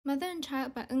Mother and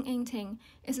Child by Ng Eng Teng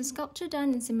is a sculpture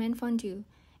done in ciment-fondu,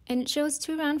 and it shows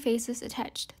two round faces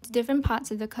attached to different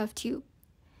parts of the curved tube.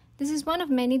 This is one of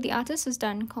many the artist has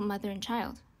done called Mother and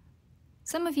Child.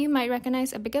 Some of you might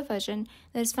recognize a bigger version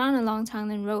that is found along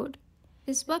Tanglin Road.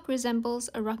 This work resembles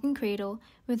a rocking cradle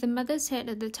with the mother's head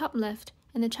at the top left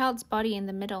and the child's body in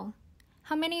the middle.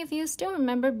 How many of you still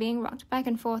remember being rocked back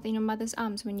and forth in your mother's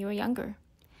arms when you were younger?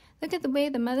 Look at the way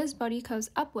the mother's body curves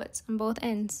upwards on both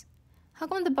ends. How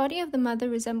come the body of the mother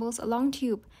resembles a long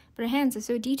tube, but her hands are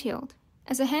so detailed?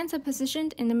 As her hands are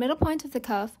positioned in the middle point of the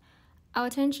curve, our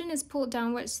attention is pulled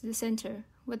downwards to the center,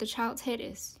 where the child's head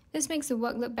is. This makes the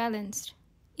work look balanced.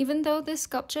 Even though this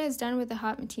sculpture is done with a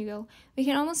hard material, we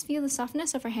can almost feel the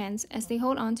softness of her hands as they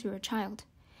hold on to her child.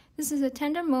 This is a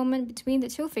tender moment between the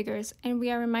two figures, and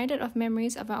we are reminded of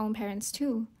memories of our own parents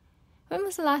too. When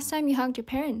was the last time you hugged your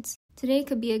parents? Today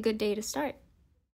could be a good day to start.